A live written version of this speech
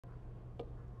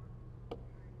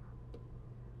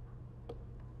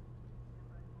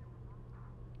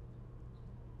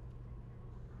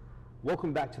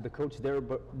Welcome back to the Coach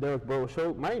Derrick Burroughs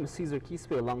Show. My name is Cesar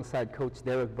Quispe alongside Coach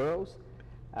Derrick Burroughs.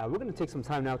 We're going to take some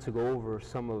time now to go over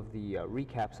some of the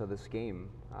recaps of this game,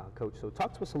 Coach. So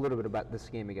talk to us a little bit about this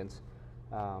game against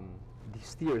the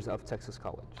Steers of Texas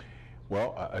College.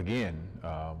 Well, again,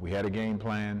 we had a game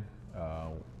plan.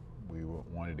 We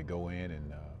wanted to go in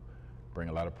and bring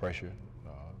a lot of pressure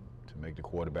to make the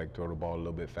quarterback throw the ball a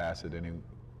little bit faster than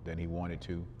he wanted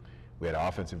to. We had an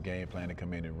offensive game plan to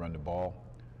come in and run the ball.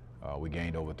 We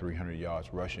gained over 300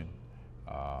 yards rushing.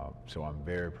 So I'm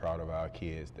very proud of our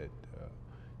kids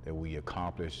that we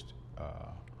accomplished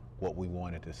what we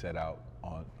wanted to set out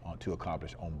to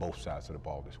accomplish on both sides of the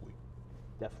ball this week.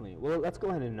 Definitely. Well, let's go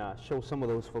ahead and show some of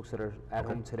those folks that are at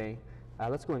home today.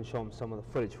 Let's go ahead and show them some of the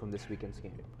footage from this weekend's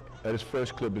game. This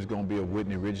first clip is going to be of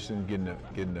Whitney Richardson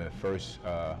getting the first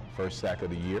sack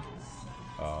of the year.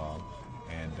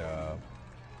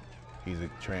 He's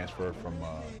a transfer from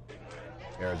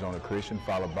Arizona Christian,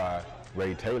 followed by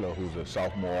Ray Taylor, who's a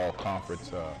sophomore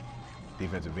all-conference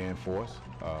defensive end for us.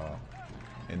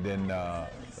 And then the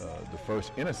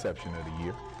first interception of the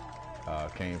year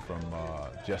came from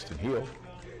Justin Hill,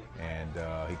 and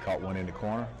he caught one in the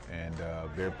corner, and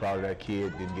very proud of that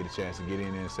kid. Didn't get a chance to get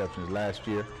any interceptions last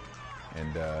year,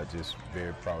 and just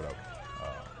very proud of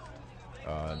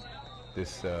him.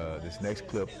 This next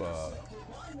clip,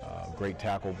 great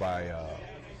tackle by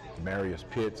Marius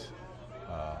Pitts.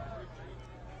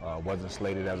 Wasn't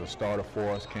slated as a starter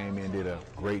for us, came in, did a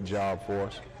great job for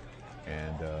us,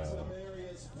 and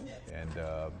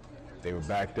they were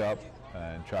backed up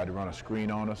and tried to run a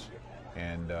screen on us,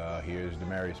 and here's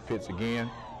Demarius Pitts again,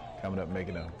 coming up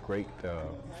making a great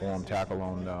form tackle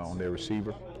on their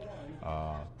receiver.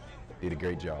 Did a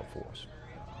great job for us.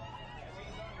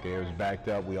 They was backed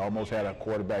up. We almost had a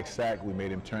quarterback sack. We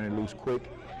made him turn it loose quick,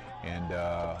 and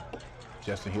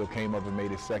Justin Hill came up and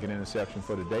made his second interception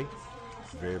for the day.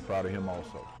 Very proud of him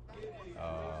also.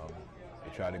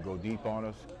 They tried to go deep on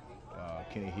us.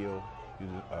 Kenny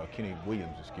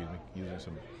Williams, excuse me, using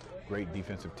some great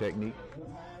defensive technique.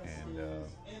 And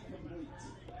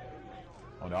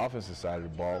on the offensive side of the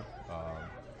ball, that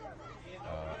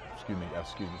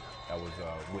was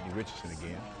Whitney Richardson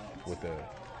again with a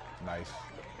nice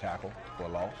tackle for a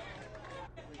loss.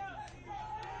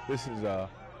 This is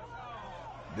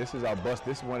our bust.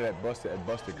 This is one of that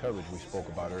busted coverage we spoke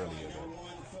about earlier.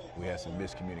 We had some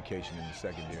miscommunication in the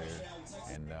secondary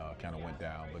and kind of went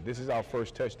down. But this is our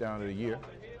first touchdown of the year.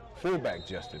 Fullback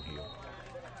Justin Hill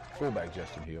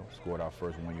scored our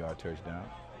first 1-yard touchdown.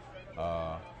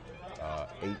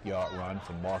 8-yard run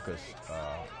from Marcus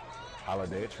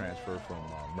Holliday, transfer from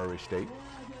Murray State.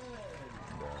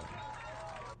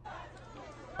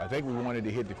 I think we wanted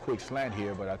to hit the quick slant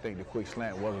here, but I think the quick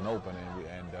slant wasn't open,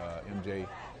 and MJ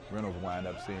Reynolds wound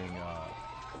up seeing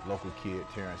local kid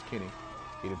Terrence Kinney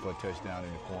hit it for a touchdown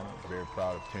in the corner. Very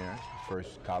proud of Terrence,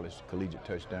 first collegiate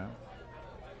touchdown.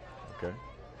 Okay.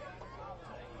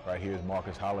 Right here is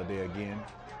Marcus Holliday again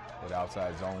with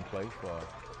outside zone play for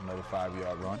another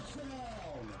 5-yard run.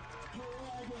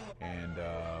 And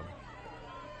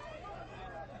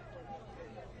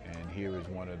here is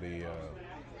one of the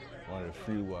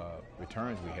few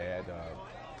returns we had.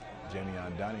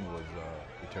 Jamion Dunning was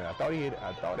returned. I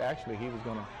thought actually he was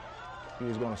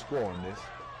gonna score on this,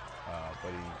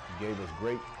 but he gave us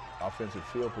great offensive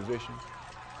field position,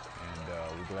 and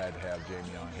we're glad to have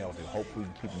Jamion healthy. Hope we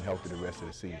can keep him healthy the rest of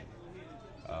the season.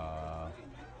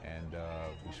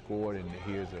 We scored, and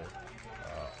here's a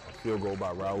field goal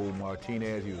by Raul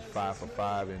Martinez. He was 5 for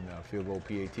 5 in field goal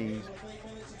PATs,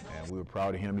 and we were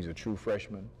proud of him. He's a true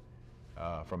freshman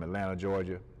from Atlanta,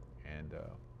 Georgia, and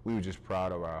we were just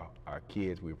proud of our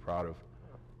kids. We were proud of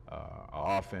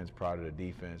our offense, proud of the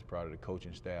defense, proud of the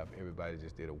coaching staff. Everybody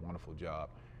just did a wonderful job.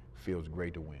 Feels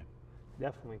great to win.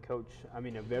 Definitely, Coach. I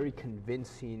mean, a very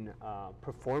convincing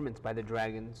performance by the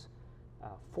Dragons.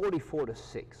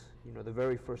 44-6. You know, the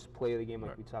very first play of the game,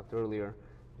 like we talked earlier,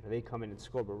 you know, they come in and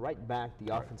score, but right back, the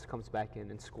offense comes back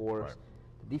in and scores.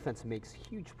 The defense makes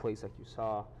huge plays, like you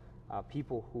saw.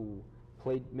 People who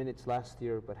played minutes last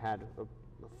year but had a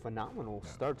phenomenal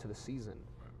start to the season.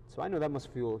 So I know that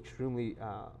must feel extremely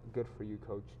good for you,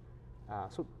 Coach.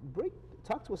 So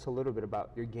talk to us a little bit about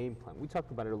your game plan. We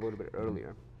talked about it a little bit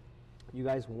earlier. You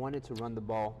guys wanted to run the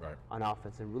ball on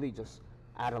offense and really just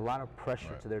add a lot of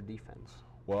pressure to their defense.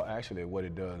 Well, actually, what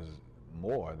it does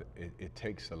more, it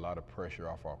takes a lot of pressure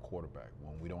off our quarterback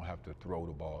when we don't have to throw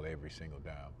the ball every single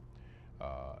down.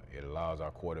 It allows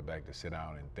our quarterback to sit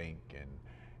down and think, and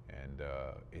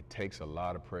it takes a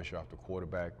lot of pressure off the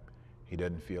quarterback. He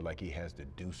doesn't feel like he has to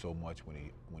do so much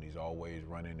when he's always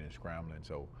running and scrambling.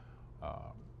 So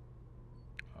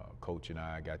Coach and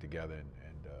I got together and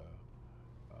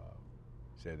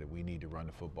said that we need to run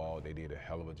the football. They did a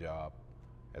hell of a job.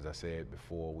 As I said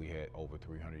before, we had over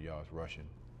 300 yards rushing.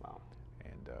 Wow.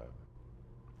 And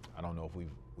I don't know if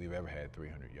we've ever had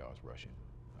 300 yards rushing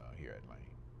here at Lane.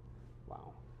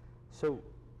 Wow. So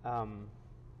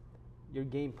your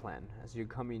game plan as you're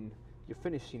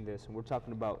finishing this, and we're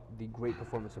talking about the great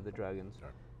performance of the Dragons.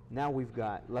 Right. Now we've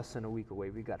got less than a week away.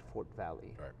 We've got Fort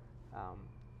Valley. Right.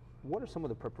 What are some of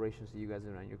the preparations that you guys are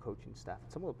doing on your coaching staff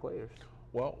and some of the players?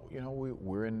 Well, you know,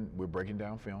 we're breaking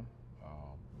down film.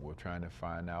 We're trying to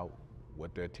find out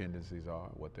what their tendencies are,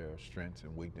 what their strengths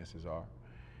and weaknesses are,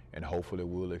 and hopefully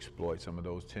we'll exploit some of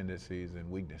those tendencies and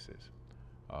weaknesses.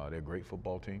 They're a great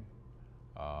football team.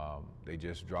 They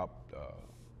just dropped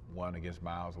one against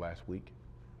Miles last week,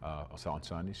 on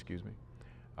Sunday, excuse me.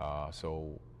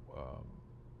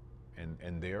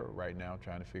 And they're right now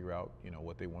trying to figure out, you know,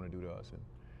 what they want to do to us. And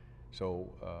so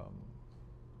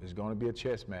it's going to be a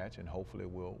chess match, and hopefully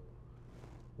we'll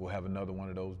have another one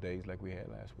of those days like we had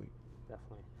last week.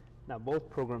 Definitely. Now, both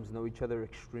programs know each other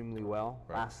extremely well.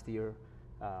 Right. Last year,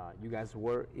 you guys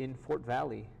were in Fort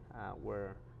Valley,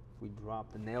 where we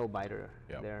dropped the nail biter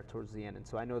there towards the end. And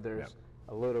so I know there's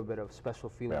a little bit of special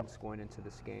feelings going into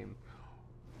this game.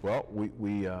 Well,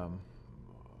 we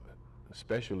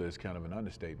special is kind of an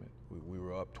understatement. We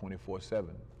were up 24-7,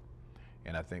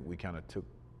 and I think we kind of took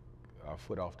our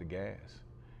foot off the gas.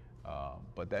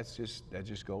 But that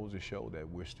just goes to show that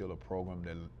we're still a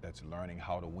program that's learning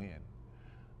how to win,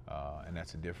 and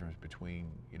that's the difference between,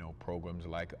 you know, programs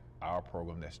like our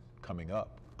program that's coming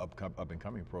up and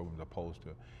coming programs, opposed to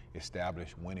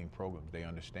established winning programs. They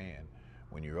understand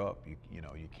when you're up, you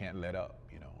know, you can't let up,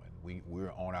 you know, and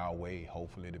we're on our way,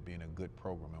 hopefully, to being a good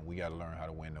program, and we got to learn how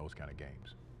to win those kind of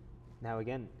games. Now,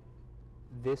 again,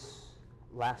 this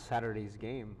last Saturday's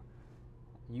game,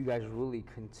 you guys really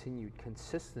continued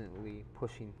consistently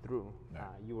pushing through.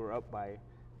 You were up by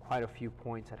quite a few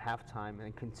points at halftime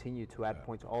and continued to add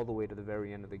points all the way to the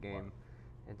very end of the game. Right.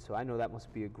 And so I know that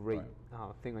must be a great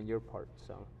thing on your part.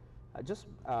 So just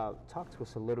talk to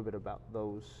us a little bit about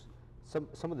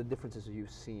some of the differences you've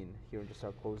seen here in just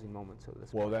our closing moments of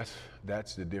this. Well,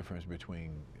 that's the difference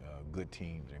between good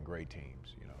teams and great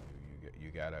teams. You know,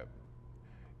 you gotta,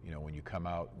 you know, when you come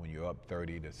out, when you're up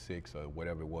 30-6 or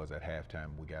whatever it was at halftime,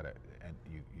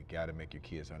 you gotta make your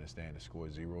kids understand the score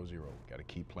is 0-0. Gotta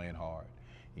keep playing hard.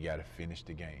 You gotta finish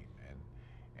the game.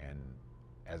 And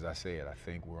as I said, I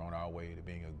think we're on our way to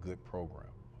being a good program.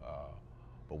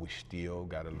 But we still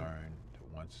gotta learn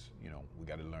we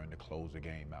gotta learn to close the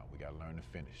game out. We gotta learn to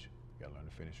finish. We gotta learn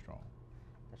to finish strong.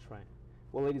 That's right.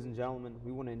 Well, ladies and gentlemen,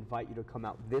 we want to invite you to come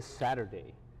out this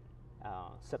Saturday,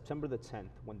 September the 10th,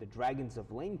 when the Dragons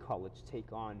of Lane College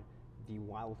take on the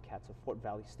Wildcats of Fort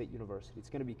Valley State University. It's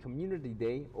going to be Community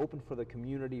Day, open for the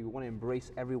community. We want to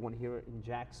embrace everyone here in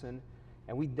Jackson,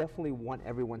 and we definitely want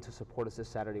everyone to support us this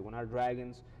Saturday when our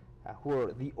Dragons, who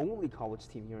are the only college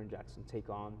team here in Jackson, take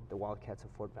on the Wildcats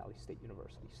of Fort Valley State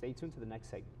University. Stay tuned to the next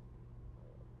segment.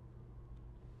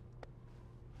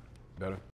 Better.